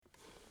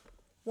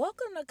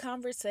Welcome to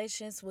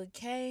Conversations with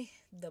Kay,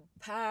 the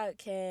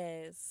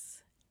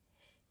podcast.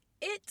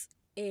 It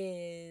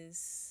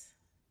is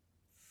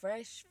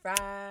Fresh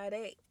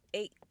Friday,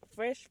 8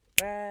 Fresh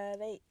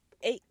Friday,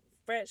 8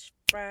 Fresh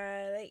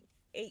Friday,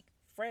 8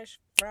 Fresh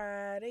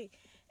Friday,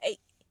 8.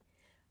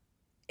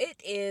 It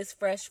is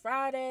Fresh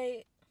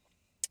Friday.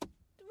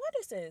 What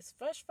is this?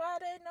 Fresh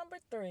Friday number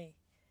 3.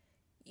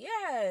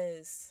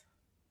 Yes,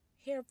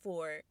 here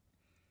for it.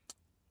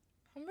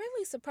 I'm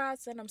really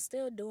surprised that I'm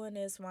still doing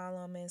this while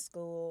I'm in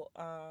school.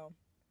 I'm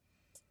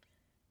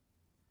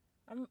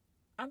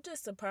I'm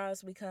just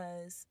surprised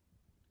because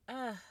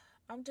Uh,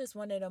 I'm just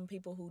one of them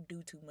people who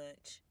do too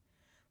much.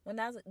 When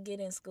I get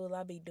in school,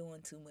 I be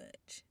doing too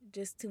much.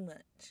 Just too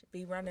much.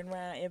 Be running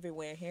around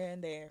everywhere, here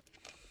and there.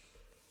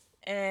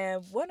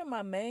 And one of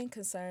my main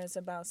concerns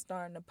about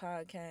starting a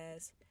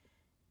podcast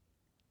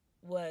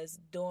was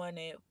doing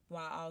it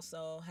while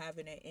also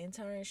having an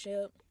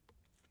internship.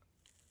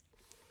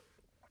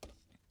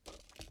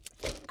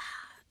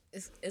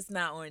 It's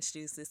not orange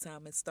juice this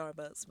time, it's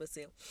Starbucks, but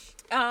still.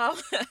 Um,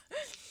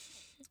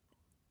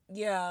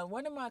 yeah,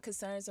 one of my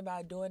concerns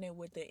about doing it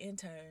with the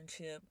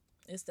internship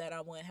is that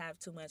I wouldn't have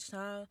too much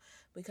time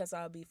because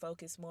I'll be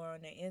focused more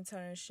on the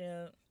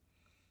internship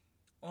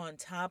on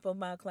top of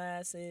my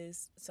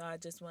classes, so I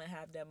just wouldn't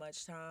have that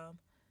much time.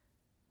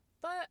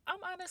 But I'm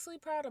honestly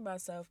proud of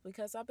myself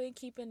because I've been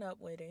keeping up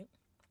with it.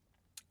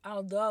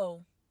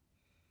 Although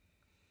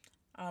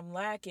I'm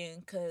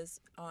lacking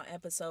because on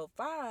episode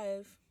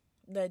 5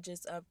 that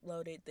just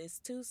uploaded this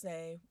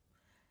Tuesday,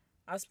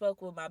 I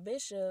spoke with my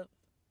bishop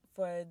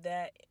for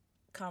that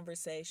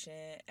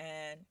conversation,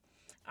 and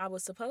I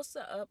was supposed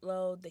to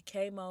upload the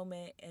K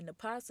moment and the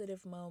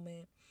positive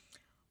moment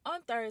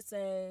on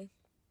Thursday.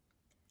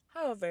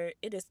 However,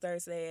 it is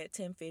Thursday at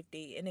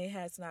 10:50 and it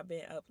has not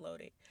been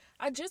uploaded.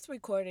 I just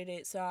recorded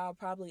it, so I'll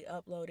probably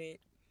upload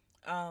it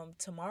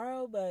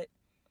tomorrow, but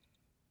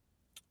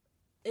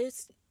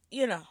it's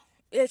you know,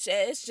 it's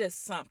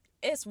just something.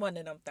 It's one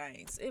of them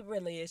things. It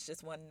really is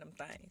just one of them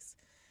things.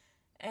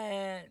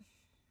 And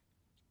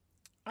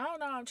I don't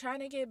know, I'm trying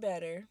to get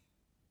better.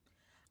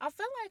 I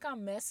feel like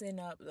I'm messing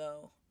up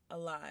though a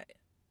lot.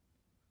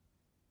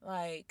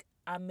 Like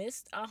I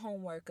missed a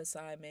homework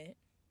assignment.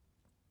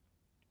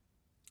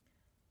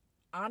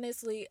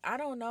 Honestly, I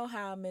don't know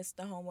how I missed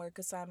the homework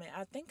assignment.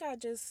 I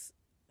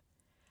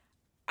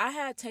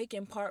had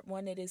taken part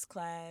 1 of this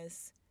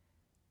class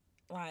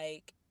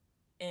like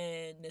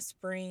in the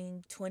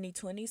spring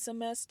 2020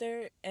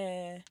 semester,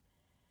 and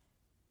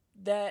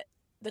that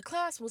the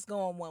class was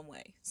going one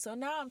way. So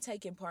now I'm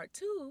taking part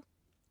 2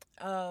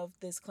 of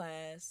this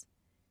class,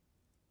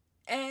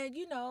 and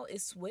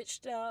it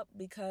switched up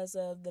because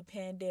of the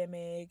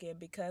pandemic and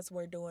because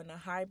we're doing a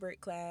hybrid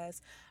class.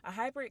 A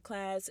hybrid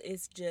class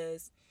is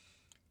just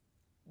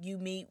you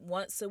meet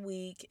once a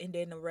week and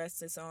then the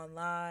rest is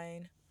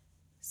online.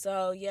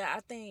 So yeah,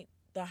 I think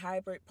the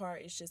hybrid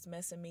part is just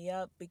messing me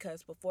up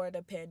because before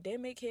the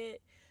pandemic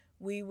hit,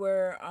 we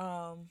were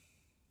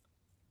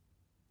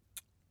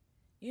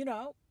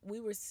we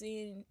were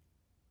seeing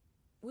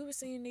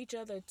each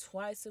other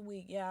twice a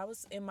week. Yeah, I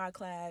was in my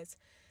class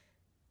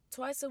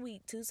twice a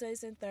week,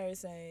 Tuesdays and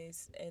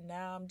Thursdays, and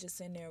now I'm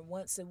just in there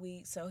once a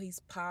week. So he's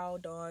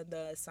piled on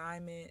the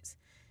assignments,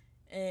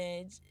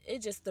 and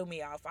it just threw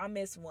me off. I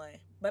missed one,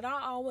 but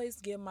I always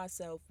give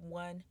myself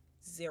 1-0.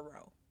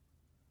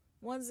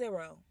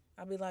 1-0.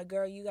 I'll be like,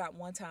 girl, you got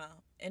one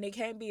time. And it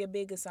can't be a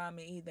big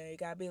assignment either. It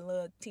got to be a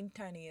little teeny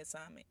tiny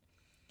assignment.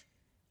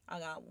 I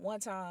got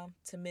one time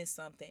to miss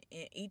something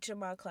in each of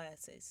my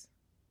classes.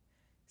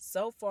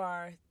 So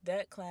far,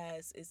 that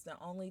class is the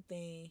only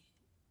thing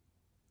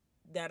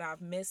that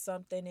I've missed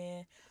something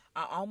in.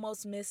 I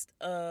almost missed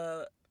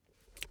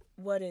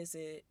what is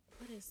it?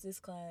 What is this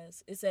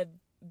class? It's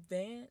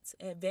advanced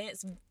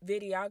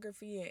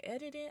videography and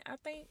editing, I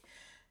think,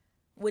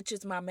 which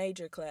is my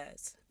major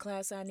class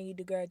I need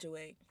to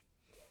graduate.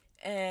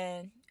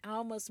 And I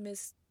almost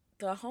missed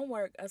the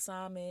homework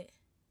assignment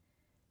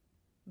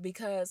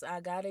because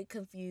I got it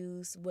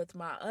confused with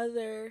my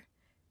other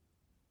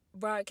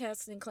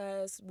broadcasting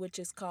class, which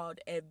is called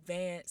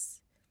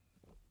advanced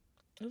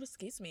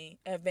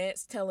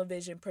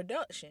television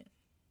production.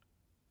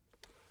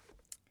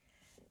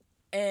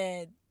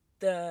 And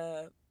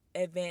the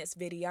advanced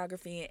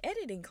videography and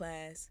editing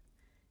class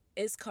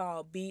is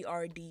called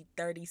BRD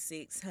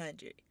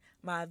 3600.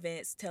 My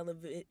advanced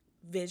television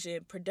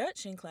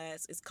production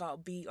class is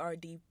called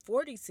BRD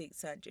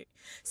 4600.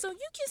 So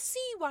you can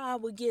see why I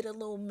would get a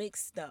little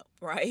mixed up,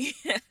 right?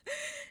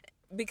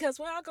 Because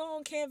when I go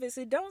on Canvas,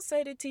 it don't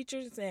say the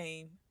teacher's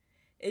name.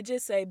 It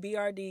just say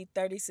BRD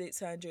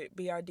 3600,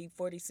 BRD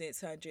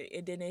 4600,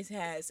 and then it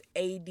has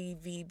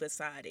ADV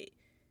beside it,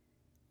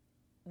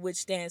 which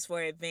stands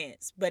for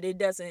advanced, but it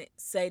doesn't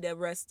say the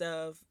rest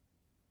of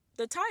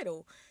the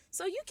title.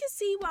 So you can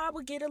see why I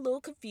would get a little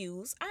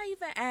confused. I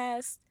even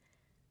asked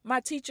my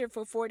teacher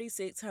for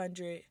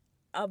 4600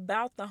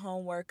 about the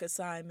homework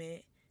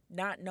assignment,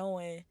 not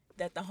knowing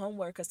that the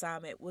homework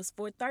assignment was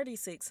for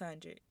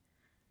 3600.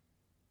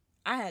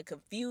 I had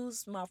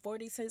confused my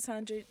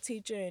 4600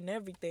 teacher and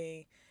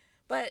everything.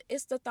 But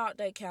it's the thought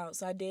that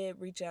counts. I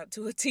did reach out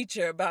to a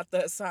teacher about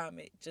the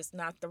assignment, just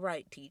not the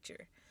right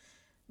teacher.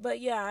 But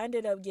yeah, I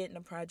ended up getting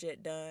the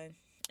project done.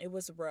 It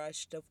was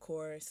rushed, of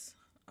course.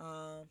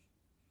 Um,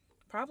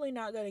 Probably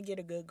not gonna get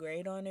a good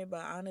grade on it,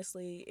 but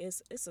honestly,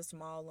 it's a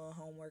small little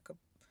homework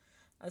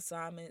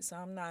assignment, so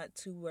I'm not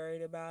too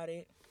worried about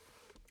it.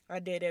 I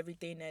did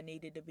everything that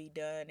needed to be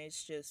done.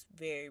 It's just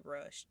very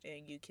rushed,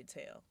 and you can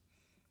tell.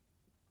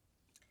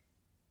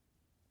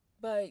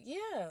 But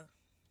yeah,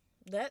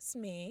 that's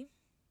me.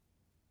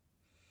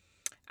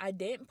 I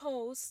didn't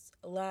post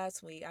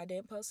last week. I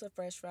didn't post a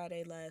Fresh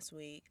Friday last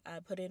week. I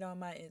put it on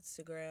my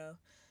Instagram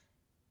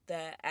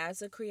that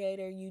as a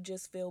creator, you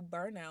just feel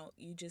burnout.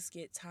 You just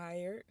get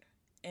tired.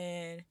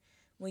 And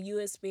when you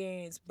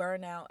experience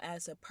burnout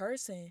as a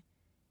person,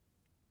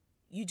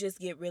 you just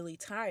get really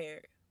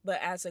tired. But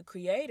as a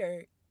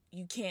creator,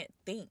 you can't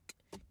think.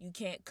 You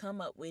can't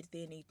come up with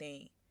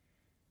anything.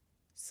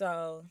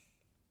 So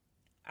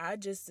I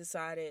just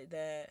decided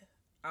that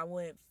I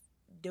wouldn't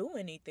do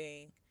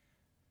anything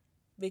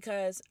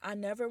because I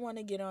never want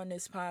to get on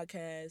this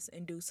podcast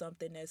and do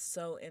something that's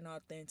so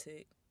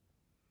inauthentic.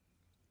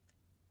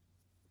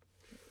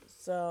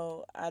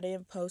 So I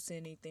didn't post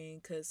anything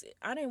because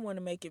I didn't want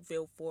to make it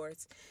feel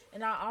forced.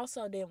 And I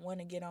also didn't want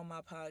to get on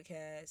my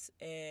podcast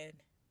and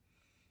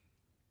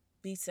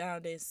be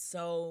sounding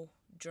so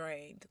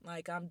drained.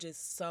 Like I'm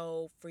just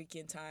so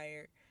freaking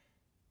tired.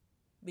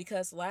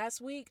 Because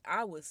last week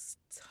I was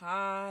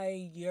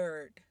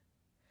tired.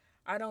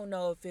 I don't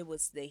know if it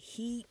was the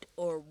heat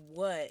or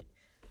what.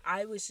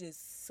 I was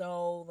just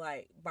so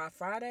like by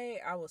Friday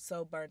I was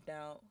so burnt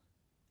out.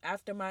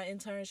 After my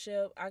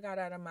internship, I got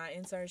out of my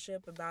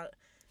internship about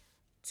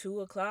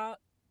 2 o'clock.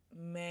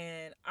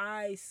 Man,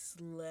 I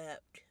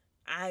slept.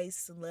 I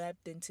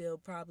slept until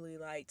probably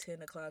like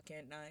 10 o'clock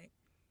at night.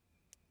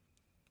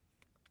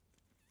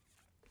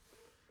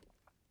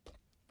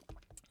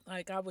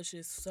 Like I was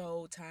just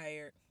so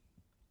tired.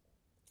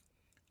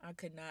 I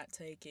could not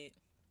take it.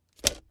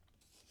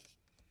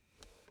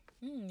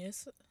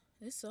 It's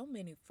so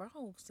many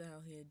frogs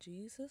out here,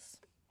 Jesus.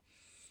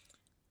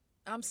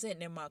 I'm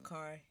sitting in my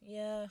car.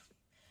 Yeah,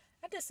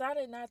 I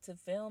decided not to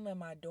film in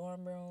my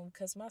dorm room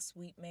because my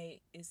suite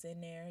mate is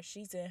in there.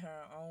 She's in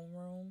her own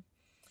room.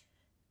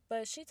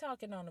 But she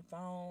talking on the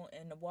phone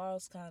and the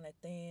wall's kind of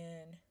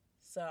thin.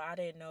 So I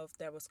didn't know if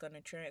that was going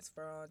to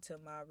transfer onto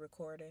my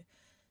recording.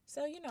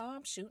 So,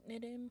 I'm shooting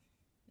it in.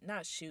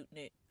 Not shooting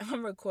it.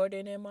 I'm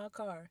recording in my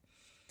car.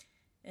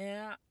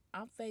 And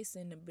I'm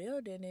facing the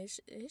building.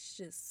 It's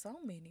just so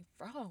many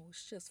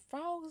frogs. Just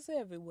frogs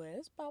everywhere.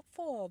 It's about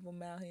 4 of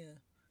them out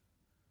here.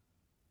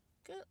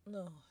 Good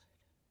Lord.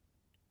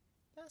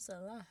 That's a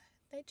lot.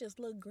 They just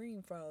look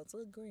green frogs.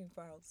 Little green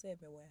frogs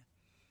everywhere.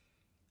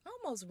 I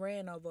almost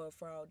ran over a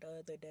frog the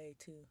other day,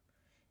 too.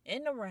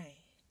 In the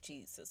rain.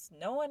 Jesus.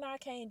 Knowing I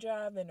can't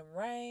drive in the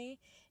rain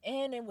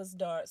and it was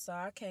dark, so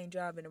I can't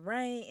drive in the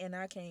rain and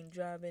I can't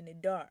drive in the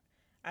dark.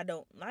 I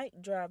don't like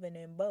driving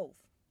in both.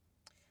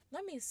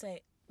 Let me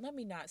say, let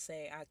me not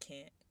say I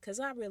can't, because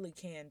I really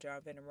can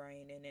drive in the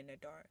rain and in the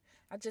dark.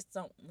 I just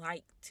don't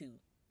like to.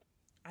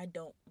 I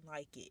don't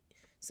like it.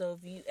 So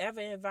if you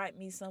ever invite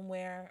me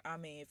somewhere, I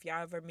mean, if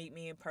y'all ever meet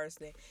me in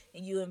person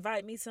and you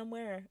invite me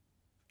somewhere,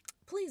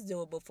 please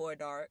do it before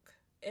dark.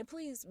 And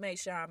please make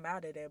sure I'm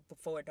out of there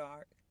before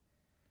dark.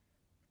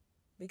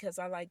 Because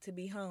I like to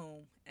be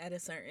home at a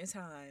certain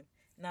time.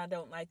 And I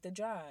don't like to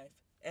drive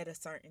at a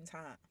certain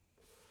time.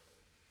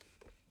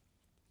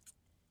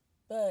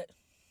 But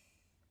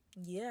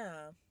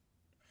yeah,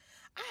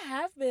 I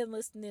have been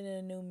listening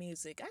to new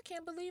music. I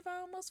can't believe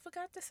I almost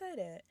forgot to say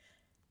that.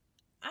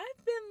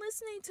 I've been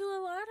listening to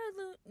a lot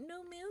of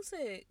new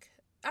music.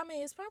 I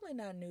mean, it's probably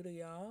not new to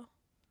y'all,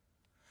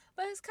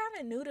 but it's kind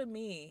of new to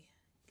me.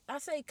 I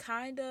say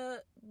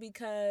kinda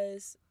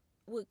because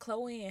with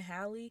Chloe and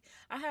Halle,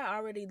 I had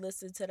already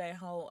listened to that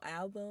whole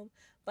album,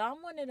 but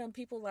I'm one of them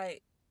people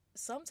like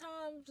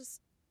sometimes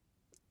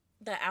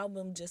the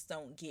album just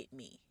don't get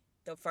me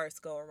the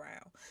first go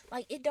around.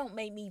 Like it don't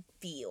make me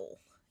feel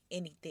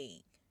anything.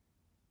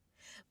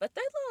 But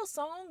that little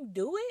song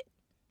Do It,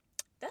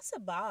 that's a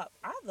bop.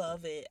 I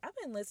love it. I've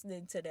been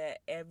listening to that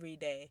every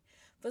day.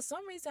 For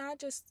some reason I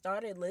just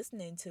started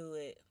listening to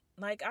it.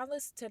 Like I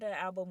listened to the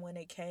album when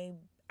it came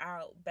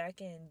out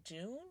back in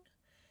June,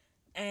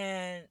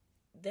 and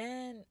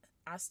then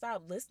I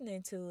stopped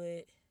listening to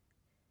it,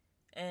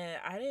 and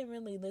I didn't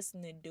really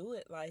listen to Do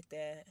It like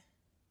that.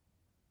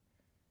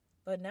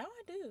 But now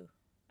I do.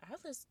 I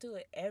listen to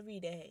it every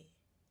day.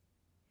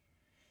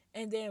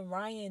 And then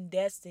Ryan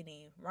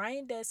Destiny.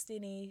 Ryan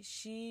Destiny,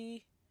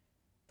 she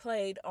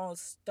played on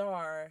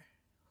Star.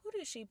 Who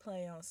did she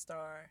play on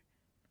Star?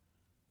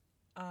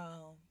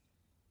 Um,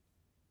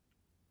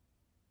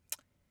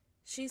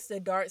 she's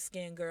the dark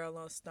skinned girl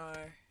on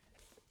Star.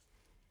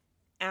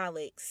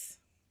 Alex.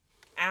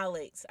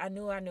 Alex. I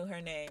knew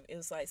her name. It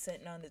was like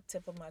sitting on the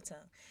tip of my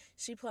tongue.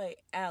 She played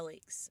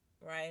Alex,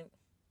 right?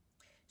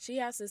 She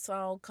has a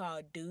song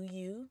called Do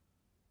You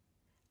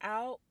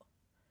out.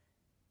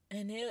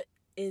 And it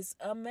is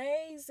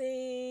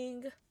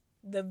amazing.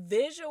 The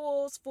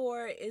visuals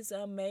for it is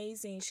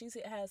amazing. She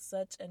has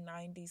such a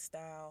 90s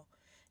style.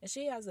 And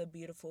she has a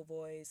beautiful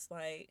voice.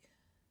 Like,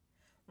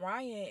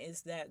 Ryan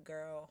is that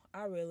girl.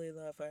 I really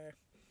love her.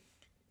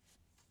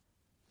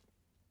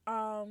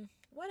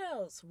 What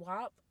else?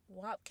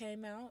 WAP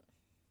came out.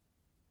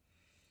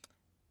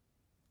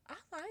 I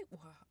like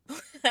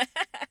WAP.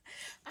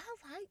 I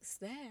likes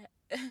that.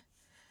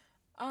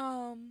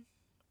 um,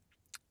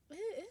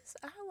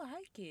 I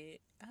like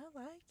it. I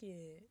like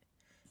it.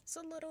 It's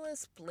a little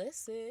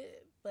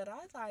explicit, but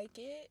I like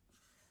it.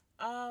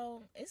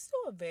 It's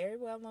doing very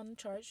well on the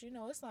charts. You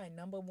know, it's like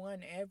number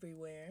one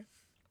everywhere.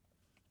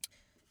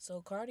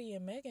 So Cardi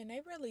and Megan,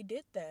 they really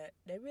did that.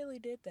 They really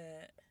did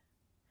that.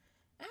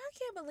 And I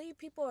can't believe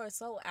people are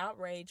so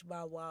outraged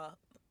by WAP.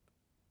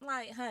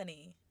 Like,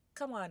 honey,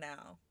 come on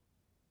now.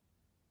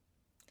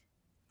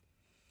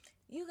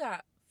 You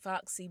got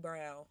Foxy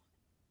Brown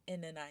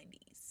in the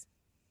 90s.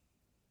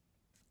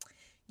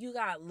 You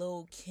got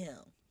Lil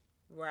Kim,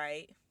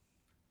 right?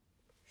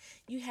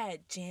 You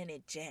had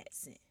Janet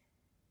Jackson.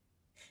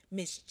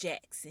 Miss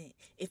Jackson,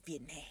 if you're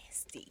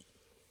nasty.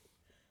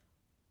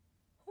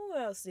 Who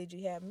else did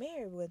you have?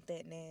 Mary wasn't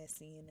that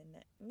nasty in the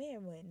night. Mary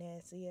wasn't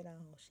nasty at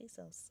all. She's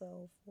so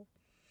soulful.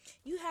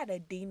 You had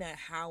Adina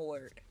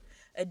Howard.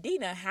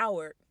 Adina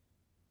Howard,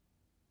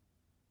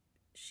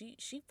 she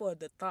for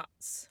the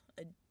thoughts.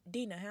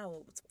 Adina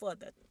Howard was for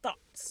the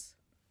thoughts.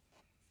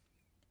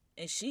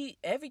 And she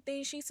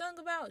everything she sung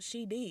about,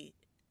 she did.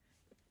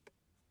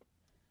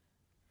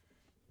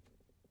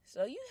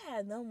 So you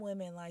had them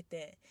women like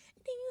that.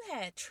 And then you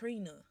had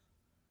Trina.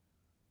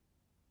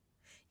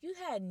 You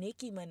had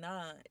Nicki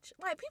Minaj.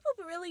 Like,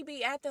 people really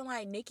be acting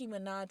like Nicki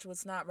Minaj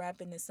was not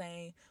rapping the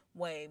same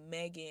way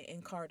Megan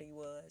and Cardi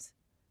was.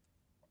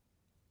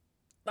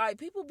 Like,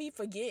 people be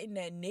forgetting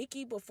that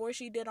Nicki, before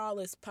she did all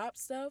this pop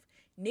stuff,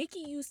 Nicki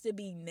used to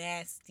be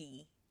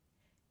nasty.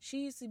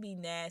 She used to be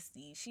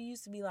nasty. She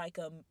used to be like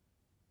a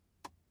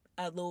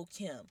Lil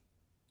Kim.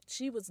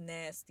 She was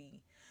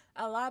nasty.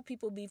 A lot of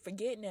people be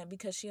forgetting that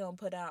because she don't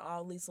put out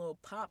all these little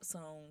pop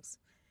songs.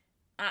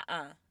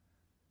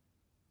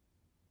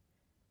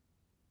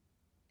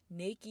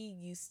 Nicki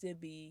used to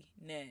be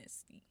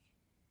nasty.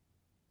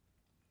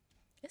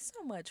 It's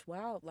so much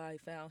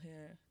wildlife out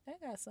here. They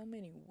got so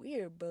many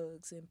weird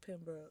bugs in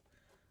Pembroke.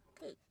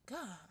 Good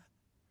God.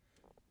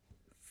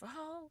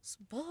 Frogs,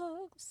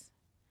 bugs.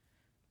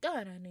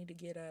 God, I need to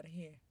get out of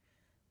here.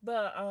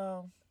 But,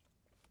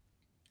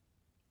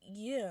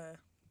 yeah.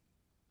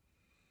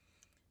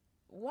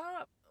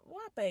 WAP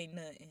ain't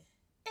nothing.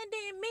 And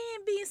then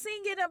men be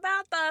singing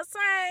about the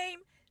same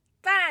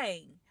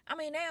thing. I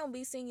mean, they don't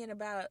be singing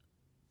about,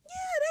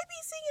 yeah, they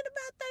be singing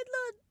about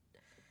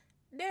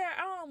their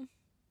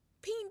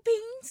peen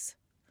peens.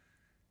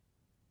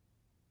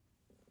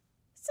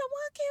 So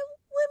why can't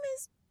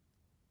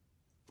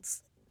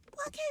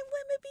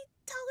women be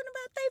talking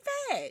about their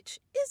vag?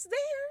 It's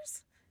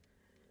theirs.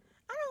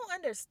 I don't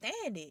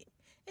understand it.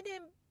 And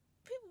then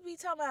people be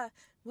talking about,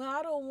 well,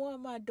 I don't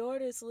want my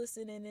daughters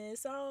listening to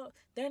this. Oh,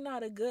 they're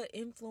not a good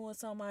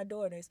influence on my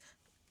daughters.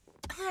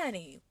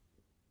 Honey,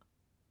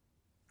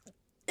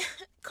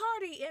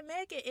 Cardi and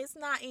Megan is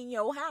not in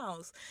your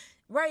house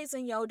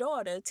raising your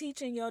daughter,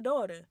 teaching your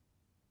daughter.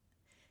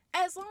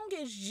 As long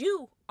as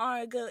you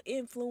are a good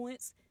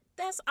influence,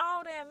 that's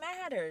all that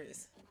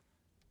matters.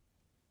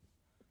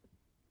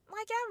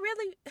 Like, I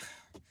really,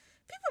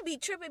 people be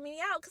tripping me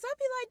out because I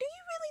be like, do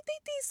you really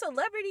think these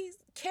celebrities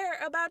care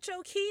about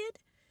your kid?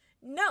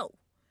 No.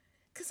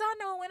 Because I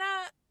know when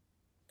I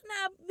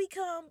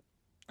become,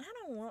 I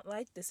don't want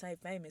like to say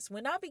famous,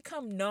 when I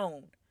become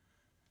known,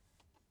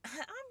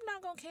 I'm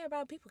not going to care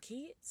about people's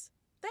kids.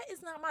 That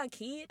is not my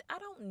kid. I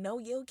don't know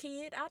your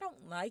kid. I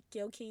don't like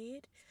your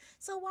kid.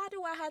 So why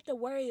do I have to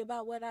worry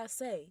about what I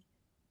say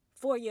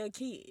for your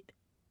kid?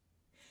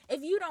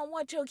 If you don't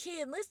want your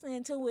kid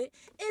listening to it,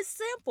 it's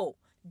simple.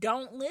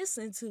 Don't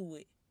listen to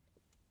it.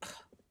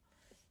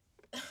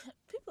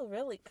 People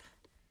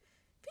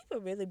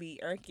really be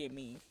irking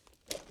me.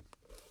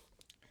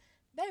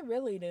 They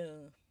really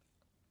do.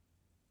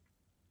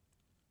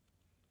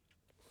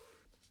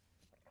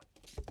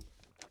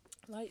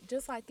 Like,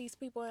 just like these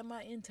people at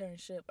my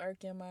internship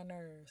irking my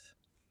nerves.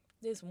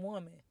 This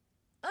woman.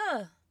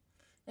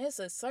 It's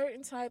a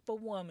certain type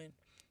of woman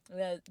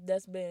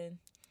that's been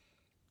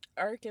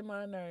irking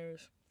my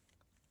nerves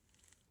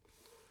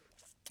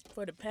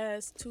for the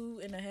past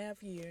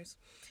 2.5 years.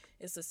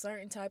 It's a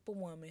certain type of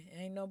woman.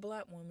 Ain't no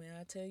black woman,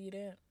 I tell you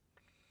that.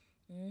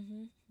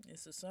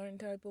 It's a certain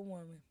type of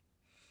woman.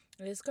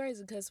 And it's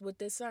crazy because with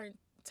this certain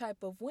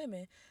type of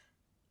women,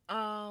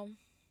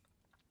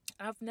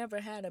 I've never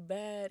had a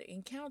bad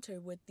encounter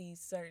with these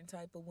certain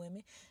type of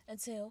women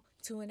until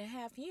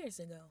 2.5 years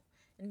ago.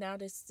 And now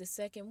this is the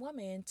second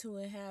woman in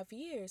 2.5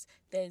 years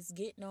that's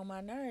getting on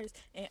my nerves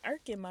and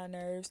irking my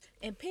nerves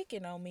and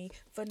picking on me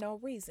for no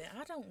reason.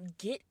 I don't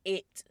get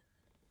it.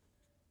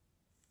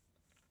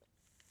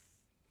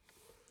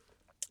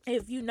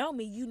 If you know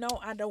me, you know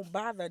I don't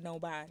bother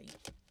nobody.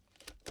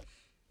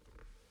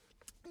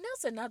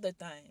 that's another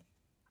thing.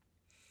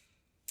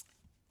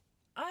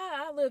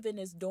 I live in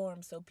this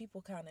dorm, so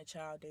people kind of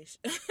childish.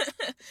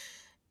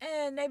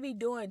 And they be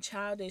doing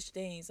childish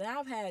things. And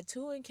I've had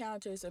two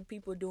encounters of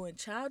people doing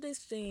childish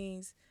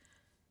things,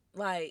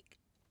 like,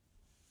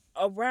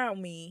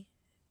 around me.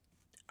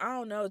 I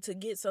don't know, to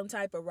get some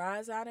type of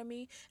rise out of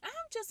me. And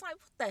I'm just like,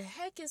 what the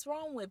heck is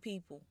wrong with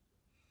people?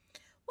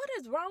 What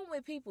is wrong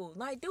with people?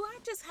 Like, do I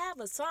just have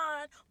a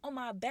sign on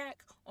my back,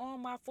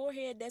 on my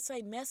forehead that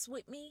say mess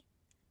with me?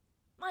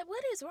 Like,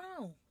 what is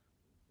wrong?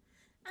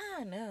 I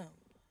don't know.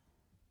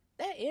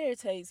 That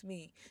irritates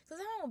me because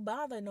I don't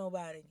bother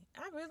nobody.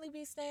 I really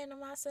be staying to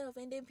myself,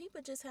 and then people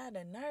just had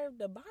the nerve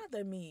to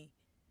bother me.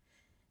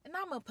 And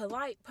I'm a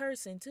polite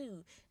person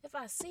too. If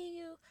I see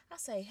you, I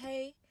say,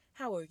 "Hey,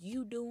 how are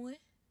you doing?"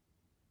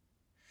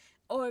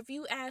 Or if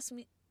you ask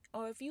me,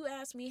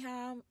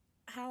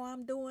 how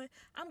I'm doing,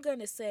 I'm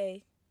gonna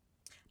say,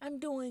 "I'm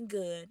doing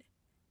good."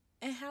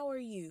 And how are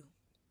you?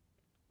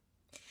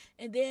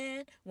 And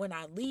then when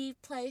I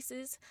leave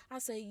places, I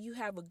say, "You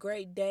have a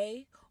great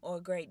day or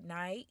a great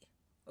night,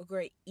 a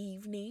great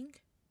evening."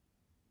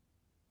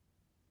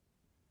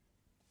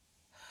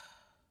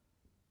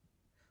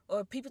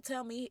 Or people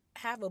tell me,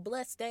 "Have a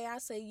blessed day," I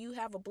say, "You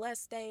have a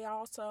blessed day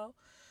also."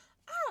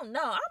 I don't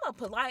know. I'm a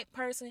polite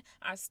person.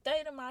 I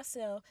stay to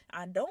myself.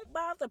 I don't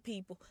bother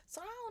people.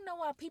 So I don't know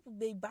why people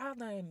be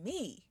bothering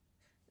me.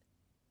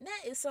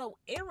 That is so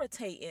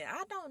irritating.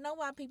 I don't know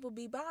why people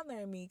be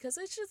bothering me. Because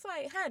it's just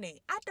like,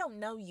 honey, I don't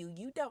know you.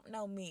 You don't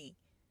know me.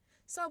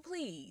 So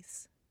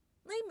please,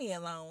 leave me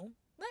alone.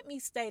 Let me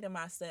stay to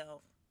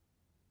myself.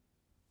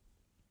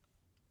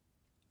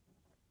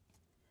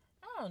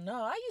 I don't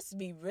know. I used to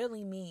be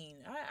really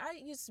mean. I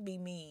used to be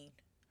mean.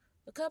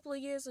 A couple of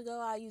years ago,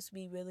 I used to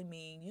be really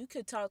mean. You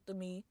could talk to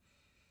me.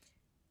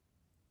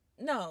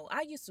 No,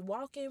 I used to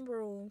walk in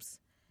rooms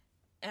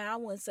and I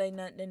wouldn't say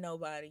nothing to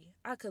nobody.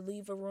 I could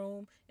leave a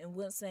room and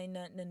wouldn't say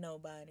nothing to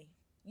nobody.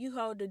 You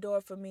hold the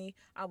door for me,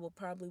 I will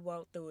probably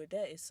walk through it.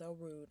 That is so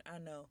rude, I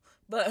know.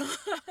 But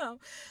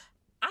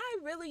I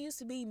really used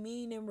to be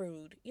mean and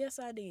rude. Yes,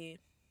 I did.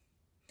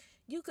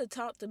 You could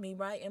talk to me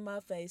right in my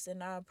face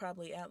and I'd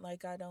probably act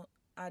like I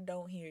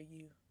don't hear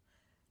you.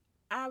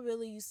 I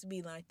really used to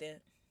be like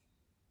that.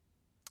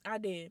 I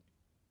did.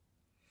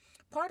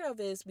 Part of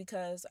it is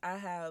because I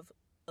have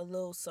a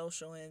little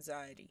social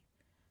anxiety.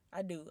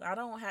 I do. I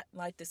don't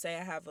like to say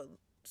I have a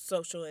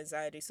social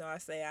anxiety, so I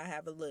say I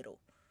have a little.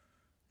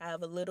 I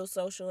have a little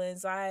social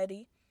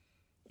anxiety,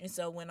 and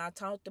so when I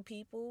talk to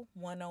people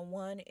one on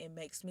one, it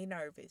makes me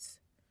nervous.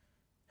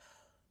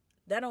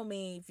 That don't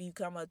mean if you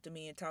come up to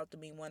me and talk to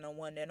me one on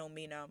one, that don't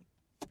mean I'm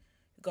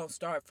gonna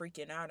start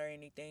freaking out or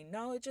anything.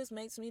 No, it just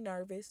makes me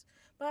nervous.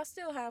 But I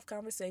still have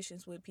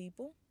conversations with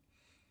people.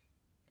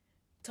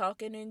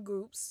 Talking in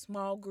groups,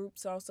 small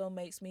groups also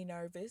makes me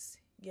nervous.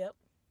 Yep.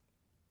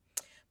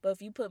 But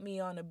if you put me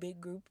on a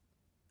big group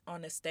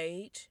on a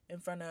stage in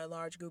front of a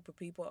large group of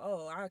people,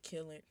 oh, I'll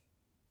kill it.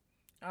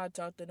 I'll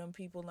talk to them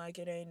people like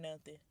it ain't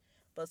nothing.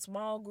 But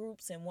small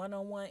groups and one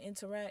on one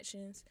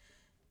interactions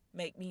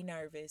make me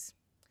nervous.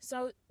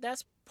 So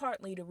that's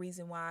partly the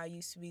reason why I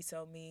used to be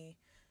so mean.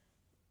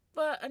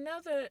 But I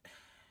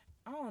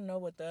don't know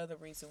what the other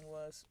reason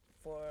was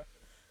for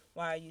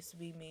why I used to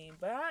be mean.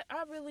 But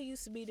I really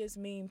used to be this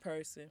mean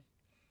person.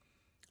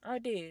 I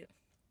did.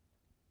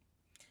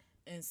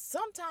 And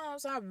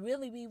sometimes I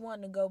really be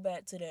wanting to go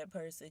back to that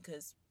person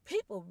because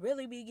people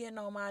really be getting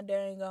on my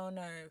dang on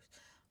nerves,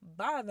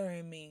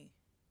 bothering me.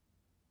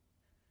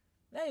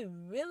 They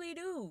really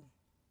do.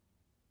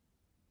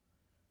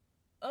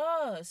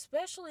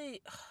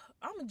 Especially,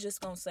 I'm just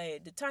gonna say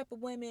it. The type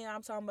of women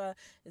I'm talking about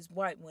is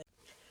white women.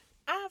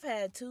 I've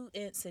had two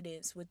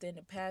incidents within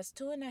the past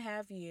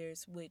 2.5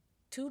 years with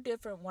two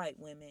different white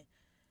women,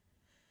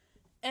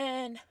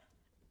 and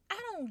I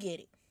don't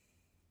get it.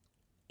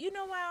 You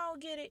know why I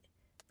don't get it?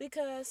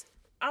 Because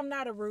I'm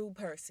not a rude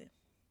person.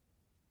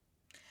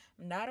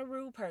 I'm not a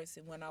rude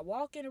person. When I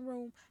walk in a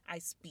room, I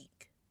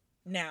speak.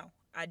 Now,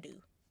 I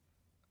do.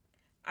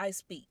 I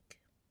speak.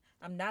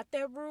 I'm not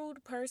that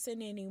rude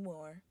person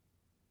anymore.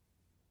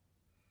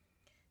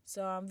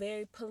 So I'm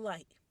very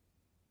polite.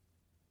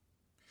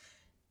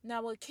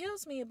 Now, what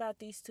kills me about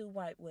these two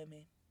white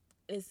women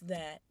is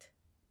that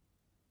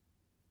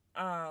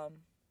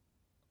um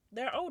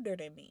they're older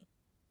than me.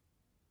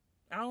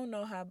 I don't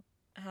know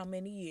how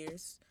many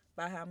years,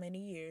 by how many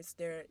years.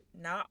 They're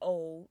not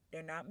old,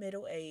 they're not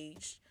middle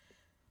aged.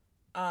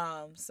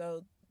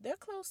 So they're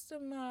close to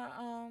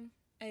my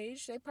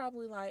age. They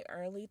probably like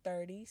early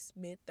 30s,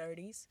 mid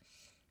 30s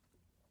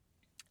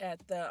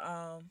at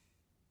the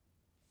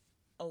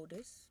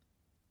oldest.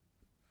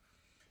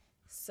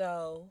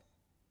 So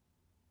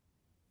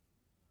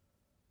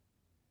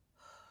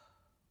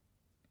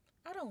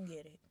I don't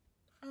get it.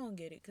 I don't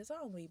get it because I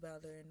don't be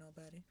bothering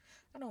nobody.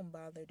 I don't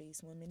bother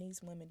these women.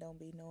 These women don't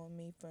be knowing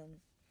me from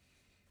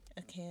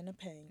a can of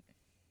paint.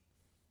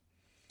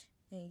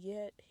 And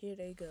yet, here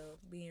they go,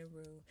 being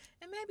rude.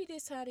 And maybe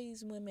this how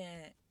these women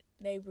act.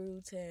 They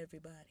rude to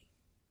everybody.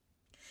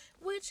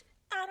 Which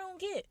I don't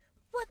get.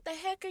 What the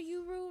heck are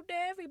you rude to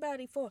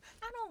everybody for?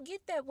 I don't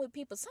get that with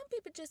people. Some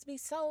people just be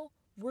so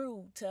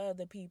rude to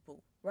other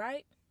people,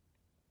 right?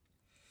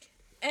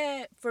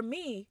 And for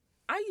me,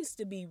 I used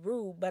to be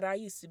rude, but I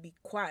used to be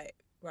quiet,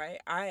 right?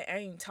 I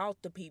ain't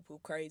talk to people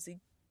crazy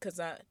because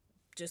I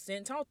just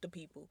didn't talk to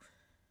people.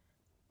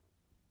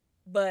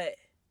 But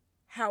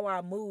how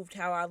I moved,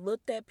 how I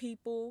looked at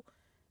people,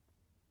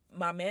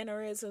 my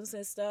mannerisms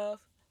and stuff,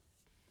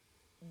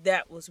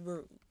 that was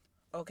rude.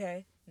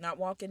 Okay? Not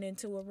walking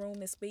into a room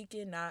and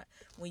speaking, not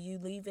when you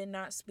leaving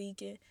not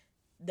speaking,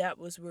 that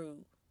was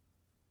rude.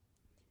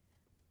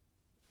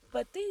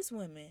 But these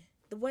women,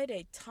 the way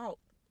they talk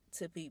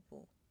to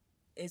people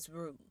is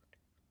rude.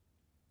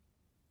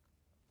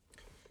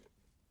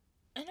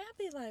 And I'd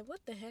be like,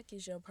 what the heck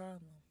is your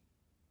problem?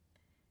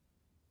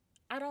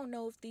 I don't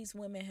know if these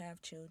women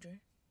have children.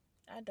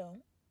 I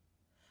don't.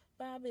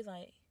 But I'd be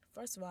like,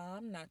 first of all,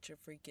 I'm not your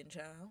freaking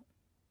child.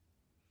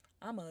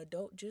 I'm an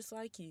adult just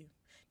like you.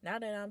 Now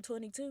that I'm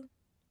 22,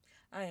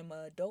 I am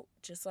an adult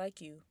just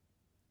like you.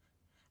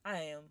 I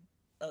am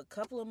a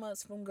couple of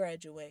months from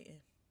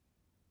graduating.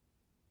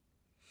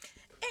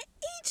 And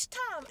each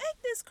time,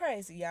 ain't this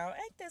crazy, y'all?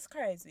 Ain't this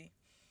crazy?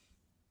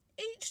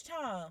 Each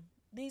time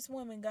these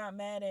women got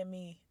mad at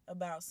me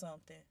about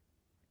something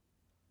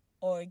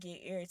or get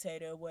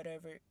irritated or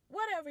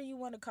whatever you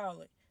want to call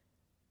it,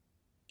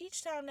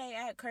 each time they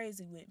act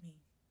crazy with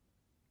me.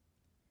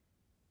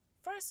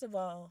 First of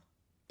all,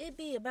 it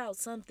be about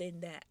something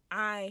that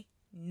I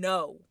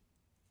know.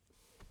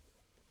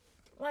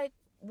 Like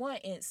one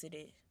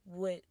incident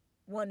with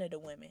one of the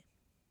women.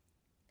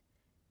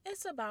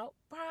 It's about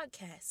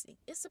broadcasting.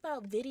 It's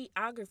about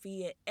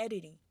videography and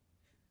editing.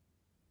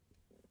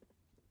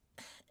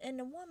 And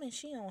the woman,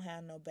 she don't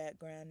have no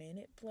background in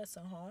it. Bless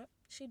her heart.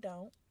 She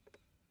don't.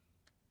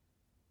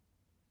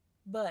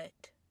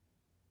 But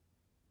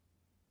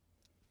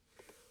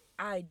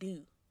I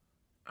do.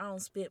 I don't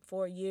spend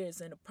 4 years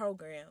in a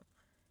program.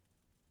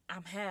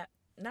 I'm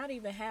not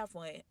even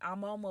halfway.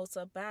 I'm almost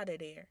up out of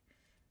there.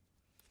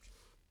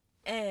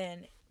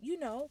 And,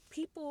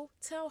 people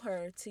tell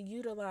her to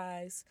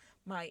utilize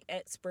my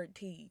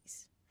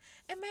expertise.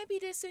 And maybe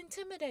this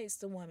intimidates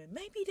the woman.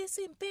 Maybe this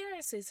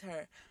embarrasses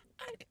her.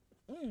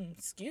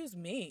 Excuse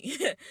me.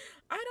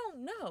 I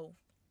don't know.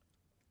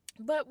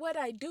 But what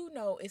I do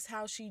know is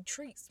how she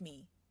treats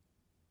me.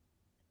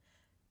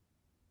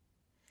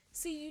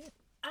 See,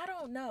 I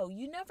don't know.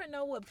 You never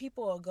know what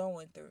people are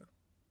going through.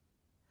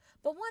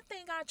 But one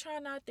thing I try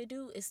not to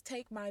do is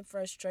take my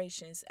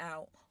frustrations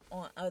out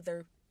on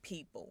other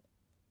people.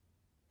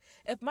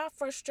 If my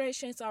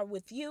frustrations are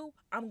with you,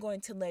 I'm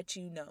going to let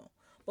you know.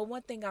 But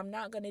one thing I'm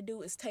not going to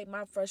do is take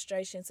my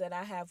frustrations that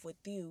I have with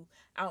you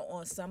out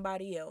on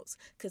somebody else.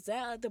 Because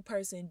that other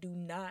person do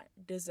not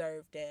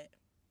deserve that.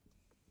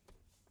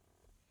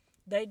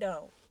 They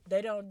don't.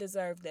 They don't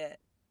deserve that.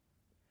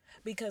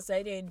 Because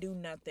they didn't do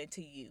nothing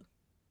to you.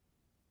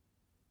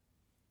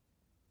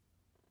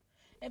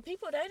 And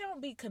people, they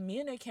don't be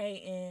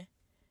communicating.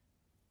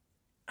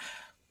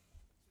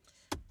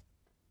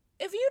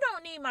 If you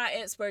don't need my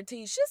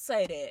expertise, just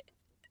say that.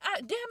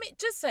 Damn it,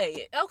 just say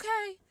it,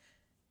 okay?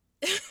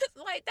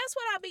 Like, that's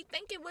what I be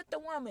thinking with the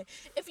woman.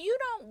 If you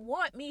don't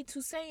want me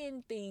to say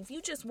anything, if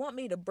you just want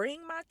me to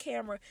bring my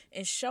camera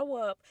and show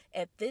up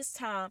at this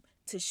time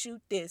to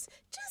shoot this,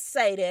 just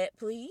say that,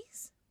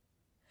 please.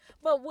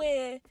 But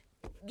when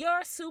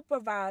your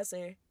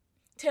supervisor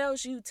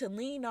tells you to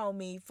lean on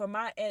me for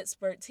my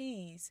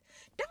expertise,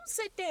 don't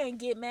sit there and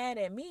get mad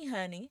at me,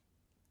 honey.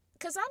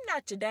 Because I'm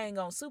not your dang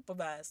on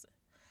supervisor.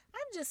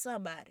 I'm just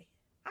somebody.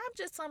 I'm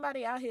just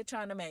somebody out here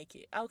trying to make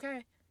it,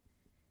 okay?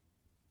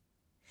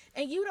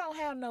 And you don't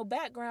have no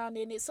background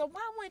in it, so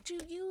why wouldn't you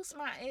use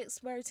my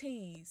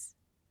expertise?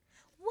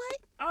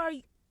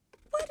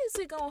 What is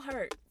it gonna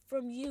hurt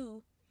from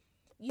you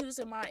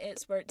using my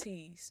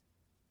expertise?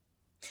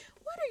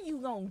 What are you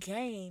gonna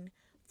gain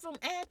from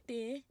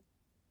acting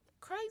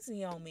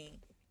crazy on me?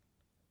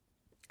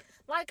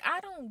 Like, I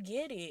don't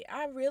get it.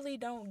 I really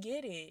don't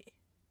get it.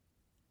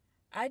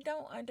 I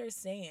don't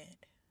understand.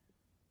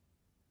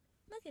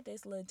 Look at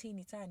this little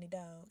teeny tiny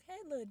dog. Hey,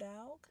 little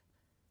dog.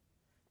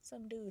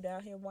 Some dude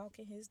out here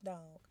walking his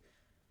dog.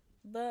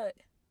 But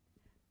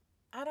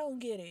I don't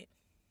get it.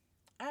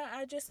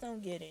 I just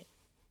don't get it.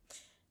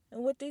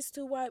 And with these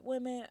two white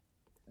women,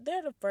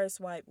 they're the first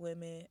white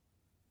women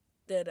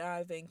that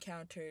I've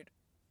encountered,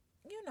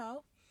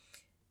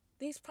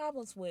 these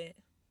problems with.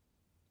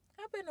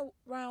 I've been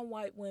around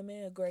white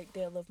women a great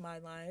deal of my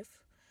life.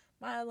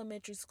 My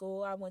elementary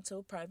school, I went to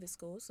a private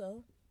school,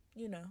 so,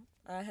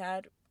 I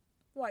had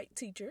white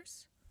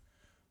teachers,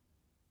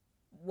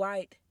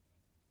 white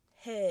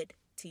head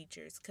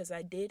teachers, because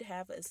I did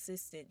have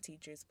assistant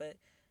teachers, but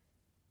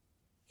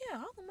yeah,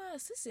 all of my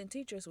assistant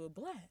teachers were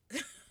black. Now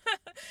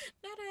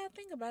that I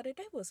think about it,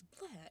 they was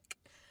black.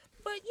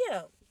 But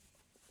yeah,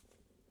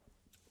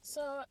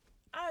 so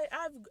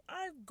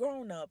I've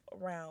grown up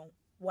around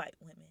white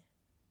women.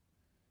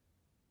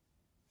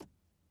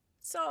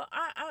 So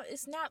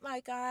it's not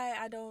like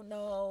I don't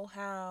know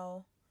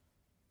how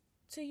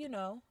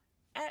to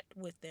act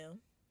with them.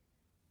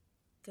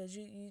 because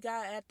you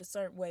got to act a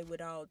certain way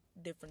with all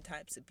different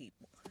types of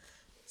people.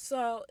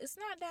 So it's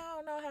not that I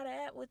don't know how to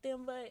act with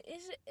them, but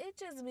it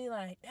just be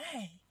like,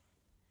 dang,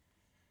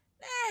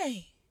 I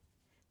ain't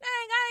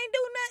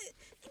do nothing.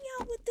 And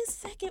y'all with this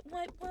second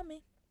white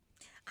woman,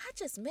 I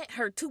just met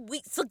her 2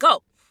 weeks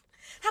ago.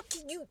 How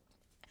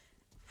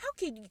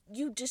can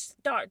you just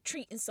start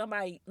treating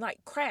somebody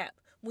like crap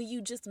when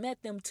you just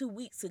met them 2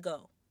 weeks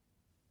ago?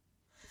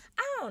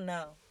 I don't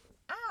know.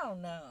 I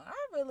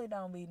really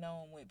don't be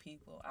knowing with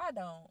people. I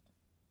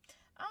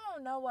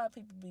don't know why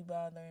people be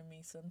bothering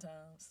me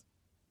sometimes.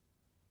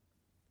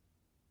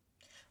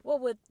 Well,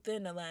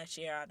 within the last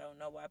year, I don't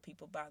know why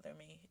people bother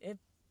me. If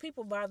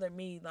people bothered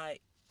me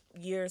like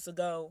years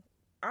ago,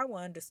 I will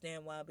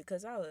understand why,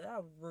 because I was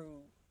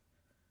rude.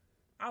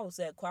 I was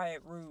that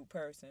quiet, rude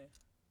person.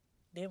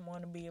 Didn't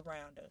want to be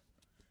around her.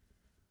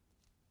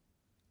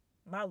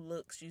 My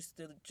looks used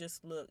to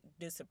just look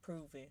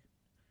disapproving.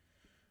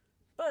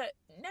 But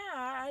now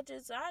I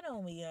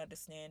don't be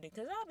understanding,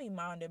 because I be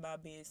minding my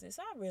business.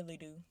 I really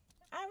do.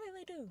 I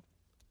really do.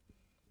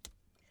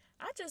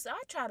 I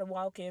try to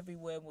walk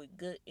everywhere with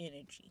good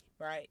energy,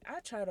 right? I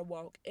try to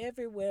walk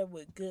everywhere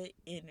with good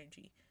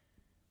energy.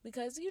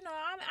 Because,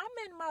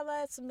 I'm in my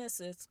last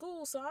semester of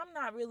school, so I'm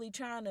not really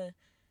trying to,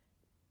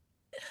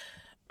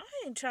 I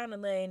ain't trying to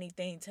let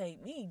anything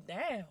take me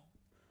down.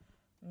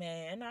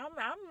 Man,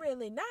 I'm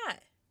really not.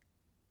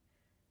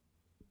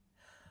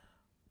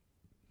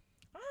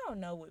 I don't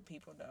know what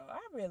people though. I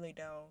really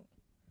don't.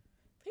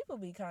 People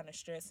be kind of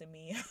stressing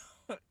me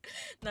out.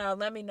 No,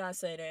 let me not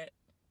say that.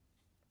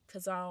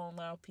 Because I don't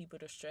allow people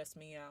to stress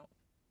me out.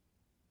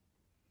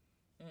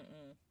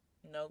 Mm-mm.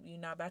 Nope, you're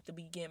not about to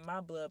be getting my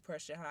blood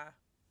pressure high.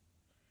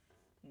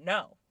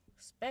 No.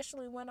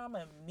 Especially when I'm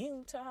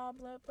immune to high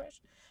blood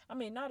pressure. I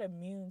mean, not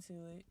immune to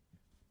it.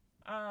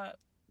 I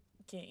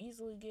can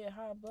easily get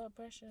high blood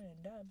pressure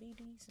and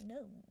diabetes.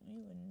 No,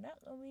 you are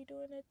not going to be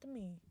doing that to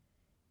me.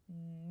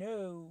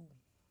 No.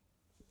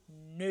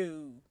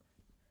 No.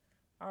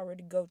 I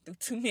already go through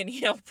too many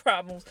health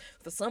problems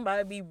for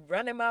somebody to be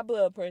running my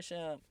blood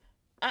pressure up.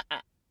 Uh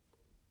uh.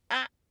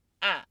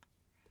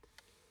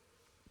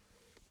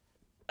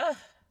 Uh.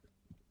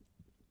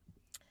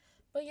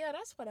 But yeah,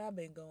 that's what I've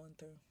been going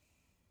through.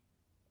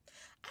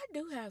 I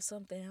do have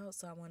something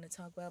else I want to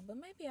talk about, but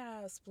maybe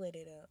I'll split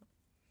it up.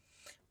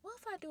 What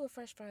if I do a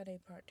Fresh Friday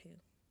part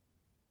 2?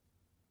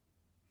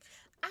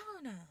 I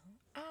don't know.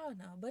 I don't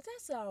know. But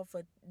that's all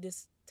for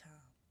this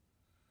time.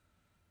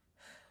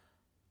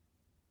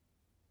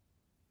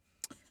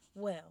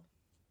 Well,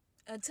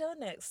 until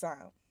next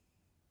time,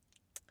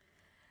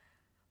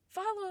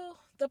 follow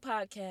the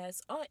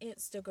podcast on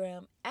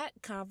Instagram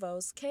at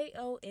Convos,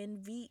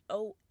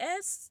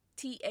 KONVOSTHEPODCAST.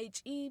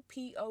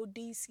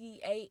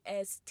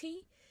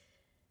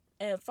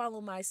 And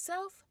follow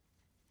myself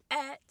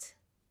at.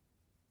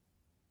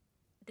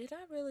 Did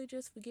I really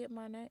just forget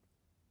my name?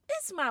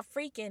 It's my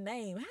freaking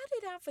name. How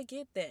did I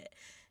forget that?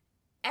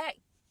 At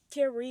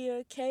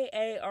Karijah,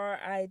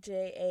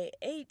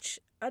 KARIJAH_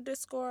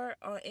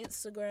 on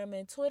Instagram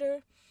and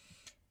Twitter.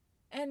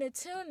 And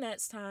until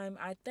next time,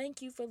 I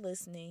thank you for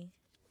listening.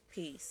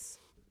 Peace.